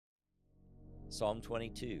Psalm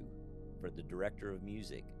 22, for the director of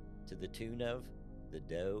music, to the tune of The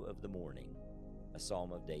Doe of the Morning, a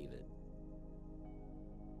psalm of David.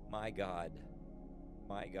 My God,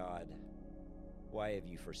 why have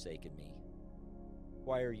you forsaken me?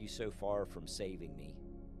 Why are you so far from saving me,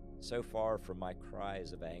 so far from my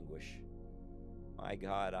cries of anguish? My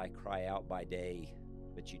God, I cry out by day,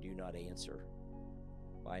 but you do not answer,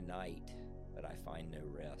 by night, but I find no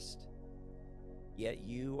rest. Yet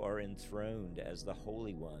you are enthroned as the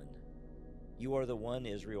Holy One. You are the one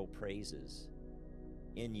Israel praises.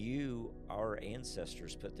 In you our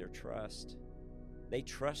ancestors put their trust. They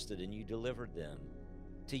trusted and you delivered them.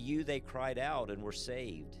 To you they cried out and were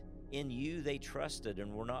saved. In you they trusted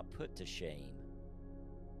and were not put to shame.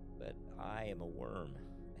 But I am a worm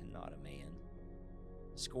and not a man,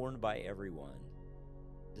 scorned by everyone,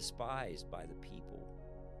 despised by the people.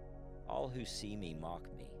 All who see me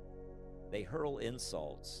mock me. They hurl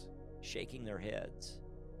insults, shaking their heads.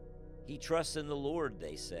 He trusts in the Lord,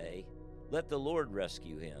 they say. Let the Lord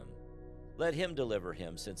rescue him. Let him deliver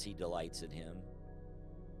him, since he delights in him.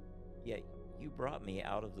 Yet you brought me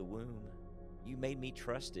out of the womb. You made me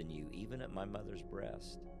trust in you, even at my mother's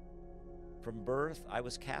breast. From birth I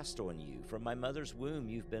was cast on you. From my mother's womb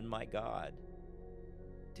you've been my God.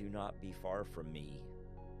 Do not be far from me,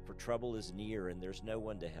 for trouble is near and there's no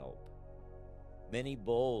one to help. Many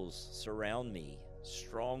bulls surround me,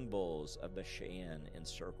 strong bulls of Bashan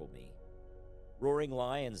encircle me. Roaring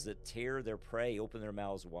lions that tear their prey open their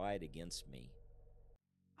mouths wide against me.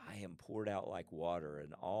 I am poured out like water,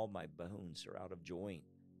 and all my bones are out of joint.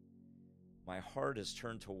 My heart is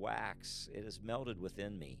turned to wax, it is melted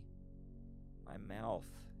within me. My mouth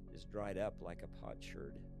is dried up like a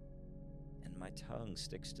potsherd, and my tongue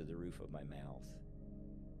sticks to the roof of my mouth.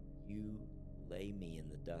 You lay me in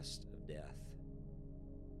the dust of death.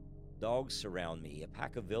 Dogs surround me, a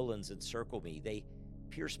pack of villains encircle me. They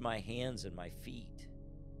pierce my hands and my feet.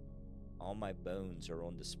 All my bones are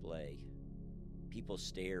on display. People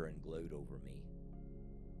stare and gloat over me.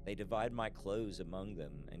 They divide my clothes among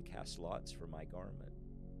them and cast lots for my garment.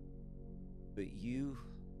 But you,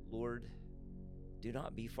 Lord, do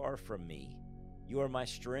not be far from me. You are my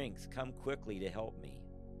strength. Come quickly to help me.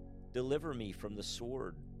 Deliver me from the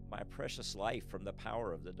sword, my precious life from the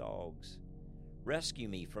power of the dogs. Rescue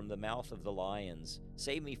me from the mouth of the lions.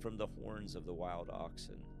 Save me from the horns of the wild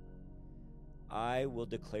oxen. I will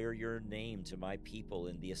declare your name to my people.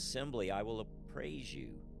 In the assembly I will praise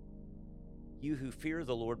you. You who fear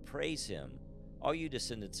the Lord, praise him. All you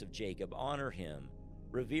descendants of Jacob, honor him.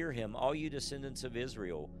 Revere him, all you descendants of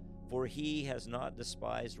Israel. For he has not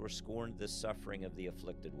despised or scorned the suffering of the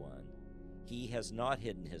afflicted one. He has not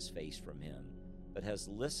hidden his face from him, but has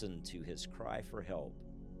listened to his cry for help.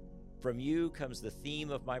 From you comes the theme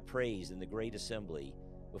of my praise in the great assembly.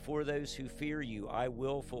 Before those who fear you, I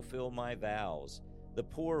will fulfill my vows. The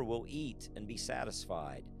poor will eat and be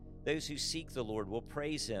satisfied. Those who seek the Lord will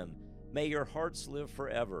praise him. May your hearts live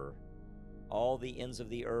forever. All the ends of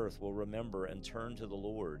the earth will remember and turn to the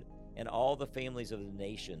Lord, and all the families of the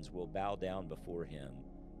nations will bow down before him.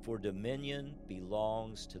 For dominion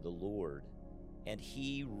belongs to the Lord, and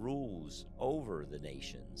he rules over the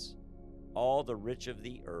nations. All the rich of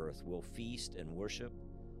the earth will feast and worship.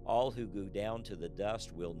 All who go down to the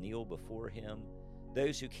dust will kneel before him.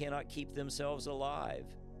 Those who cannot keep themselves alive,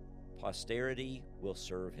 posterity will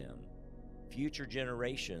serve him. Future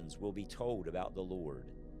generations will be told about the Lord.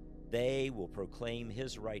 They will proclaim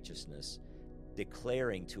his righteousness,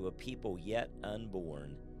 declaring to a people yet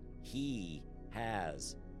unborn, he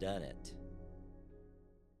has done it.